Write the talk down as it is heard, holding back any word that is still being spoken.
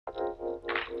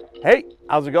Hey,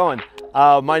 how's it going?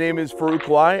 My name is Faruk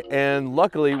Kugay, and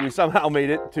luckily we somehow made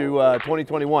it to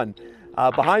 2021.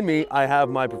 Behind me, I have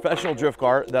my professional drift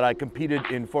car that I competed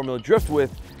in Formula Drift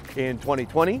with in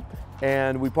 2020,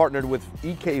 and we partnered with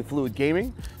EK Fluid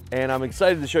Gaming, and I'm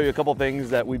excited to show you a couple things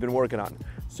that we've been working on.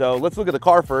 So let's look at the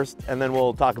car first, and then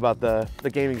we'll talk about the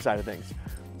gaming side of things.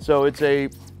 So it's a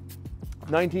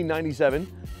 1997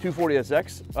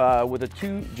 240SX with a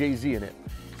 2JZ in it.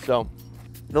 So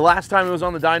the last time it was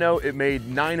on the dyno, it made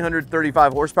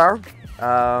 935 horsepower.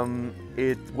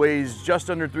 It weighs just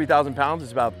under 3,000 pounds.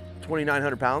 It's about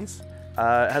 2,900 pounds. It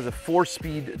has a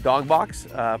 4-speed dog box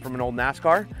from an old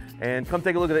NASCAR. And come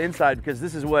take a look at the inside, because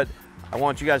this is what I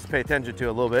want you guys to pay attention to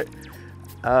a little bit.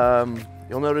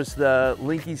 You'll notice the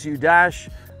Link ECU dash,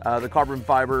 the carbon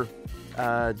fiber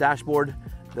dashboard,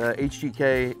 the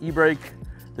HTK e-brake,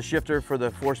 the shifter for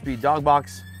the 4-speed dog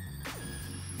box,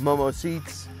 Momo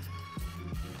seats,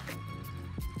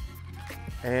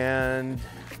 and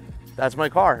that's my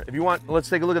car. If you want, let's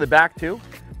take a look at the back too.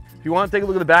 If you want to take a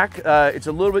look at the back, it's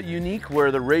a little bit unique where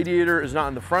the radiator is not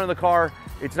in the front of the car,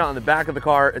 it's not in the back of the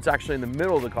car, it's actually in the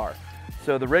middle of the car.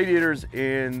 So the radiator's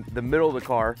in the middle of the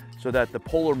car so that the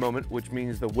polar moment, which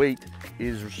means the weight,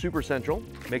 is super central,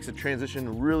 makes it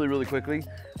transition really, really quickly.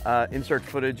 Insert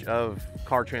footage of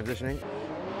car transitioning.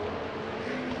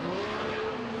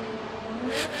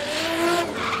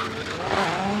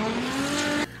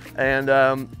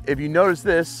 And if you notice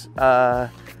this,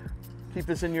 keep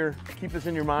this in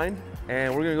your mind,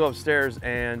 and we're gonna go upstairs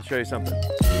and show you something.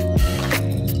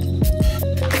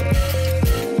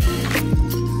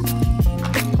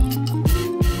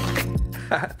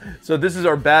 So this is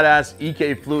our badass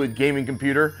EK Fluid gaming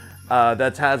computer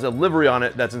that has a livery on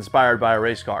it that's inspired by a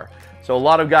race car. So a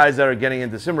lot of guys that are getting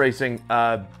into sim racing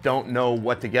don't know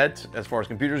what to get as far as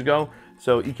computers go.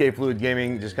 So EK Fluid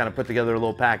Gaming just kind of put together a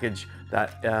little package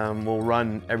that will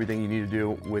run everything you need to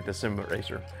do with a sim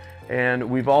racer. And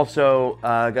we've also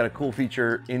got a cool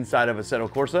feature inside of Assetto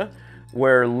Corsa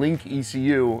where Link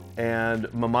ECU and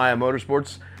Mamiya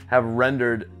Motorsports have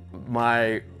rendered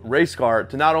my race car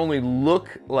to not only look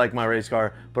like my race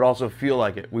car, but also feel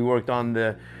like it. We worked on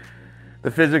the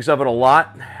physics of it a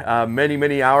lot,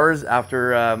 many hours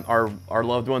after our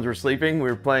loved ones were sleeping. We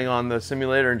were playing on the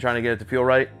simulator and trying to get it to feel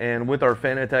right. And with our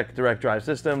Fanatec direct drive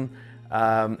system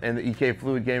and the EK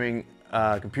Fluid Gaming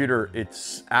computer,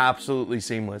 it's absolutely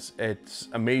seamless. It's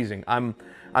amazing. I'm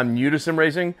new to sim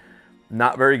racing,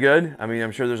 not very good. I mean,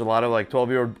 I'm sure there's a lot of like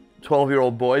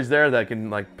 12-year-old boys there that can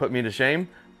like put me to shame,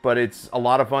 but it's a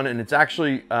lot of fun, and it's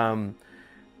actually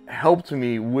helped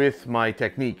me with my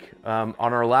technique. On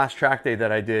our last track day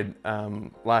that I did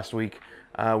last week,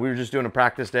 we were just doing a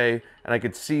practice day, and I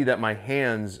could see that my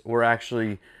hands were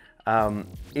actually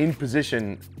in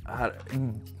position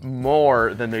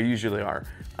more than they usually are.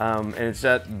 And it's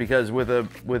that because with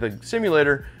a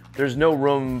simulator, there's no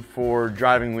room for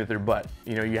driving with your butt.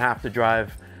 You know, you have to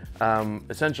drive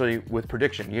essentially with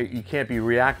prediction. You can't be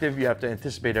reactive, you have to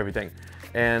anticipate everything.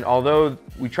 And although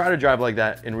we try to drive like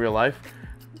that in real life,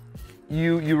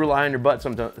 you rely on your butt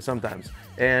sometimes.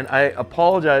 And I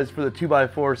apologize for the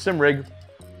 2x4 sim rig,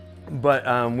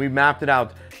 but we mapped it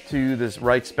out to this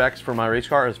right specs for my race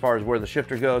car as far as where the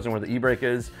shifter goes and where the e-brake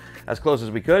is, as close as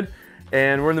we could.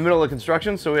 And we're in the middle of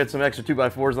construction, so we had some extra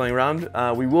 2x4s laying around.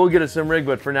 We will get a sim rig,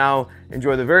 but for now,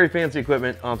 enjoy the very fancy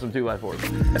equipment on some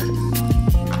 2x4s.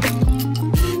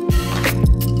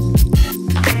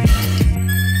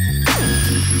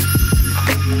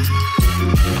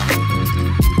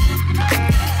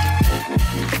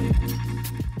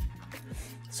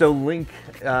 So Link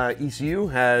ECU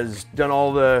has done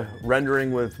all the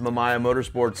rendering with Mamiya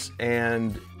Motorsports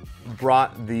and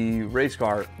brought the race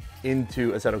car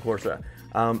into Assetto Corsa.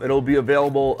 It'll be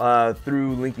available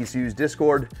through Link ECU's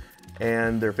Discord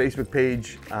and their Facebook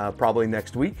page probably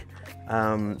next week.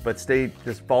 But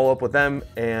just follow up with them,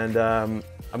 and I'm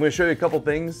going to show you a couple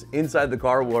things inside the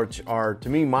car which are, to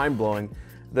me, mind-blowing.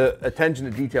 The attention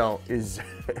to detail is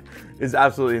is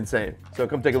absolutely insane. So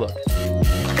come take a look.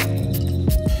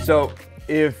 So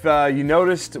if you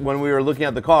noticed when we were looking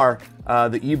at the car,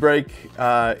 the e-brake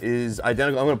is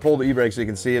identical. I'm going to pull the e-brake so you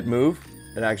can see it move.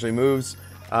 It actually moves.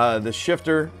 The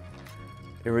shifter,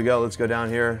 here we go. Let's go down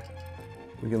here.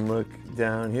 We can look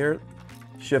down here.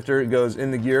 Shifter goes in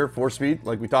the gear, 4-speed,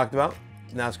 like we talked about.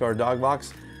 NASCAR dog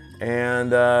box.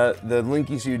 And the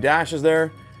Link ECU dash is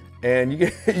there. And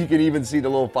you can even see the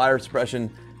little fire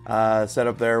suppression set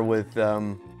up there with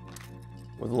a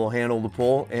little handle to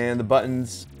pull, and the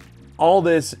buttons. All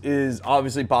this is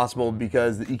obviously possible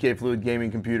because the EK Fluid gaming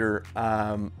computer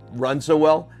runs so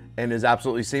well and is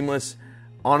absolutely seamless.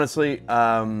 Honestly,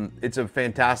 it's a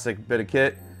fantastic bit of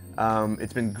kit.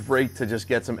 It's been great to just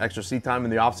get some extra seat time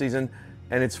in the off season.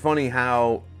 And it's funny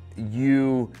how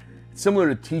it's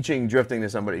similar to teaching drifting to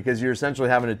somebody, because you're essentially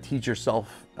having to teach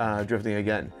yourself drifting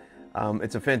again.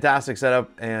 It's a fantastic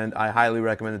setup, and I highly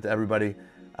recommend it to everybody.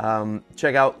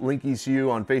 Check out Link ECU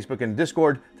on Facebook and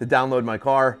Discord to download my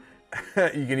car.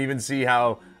 You can even see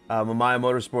how Mamiya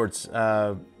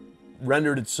Motorsports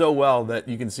rendered it so well that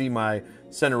you can see my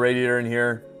center radiator in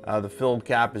here. The filled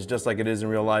cap is just like it is in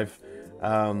real life.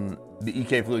 The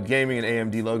EK Fluid Gaming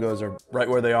and AMD logos are right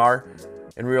where they are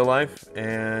in real life,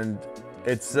 and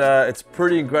it's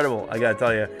pretty incredible, I gotta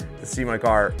tell you, to see my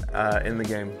car in the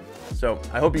game. So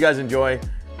I hope you guys enjoy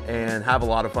and have a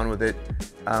lot of fun with it.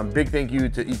 Big thank you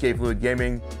to EK Fluid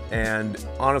Gaming, and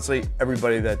honestly,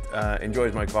 everybody that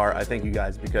enjoys my car, I thank you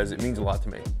guys, because it means a lot to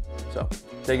me. So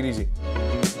take it easy.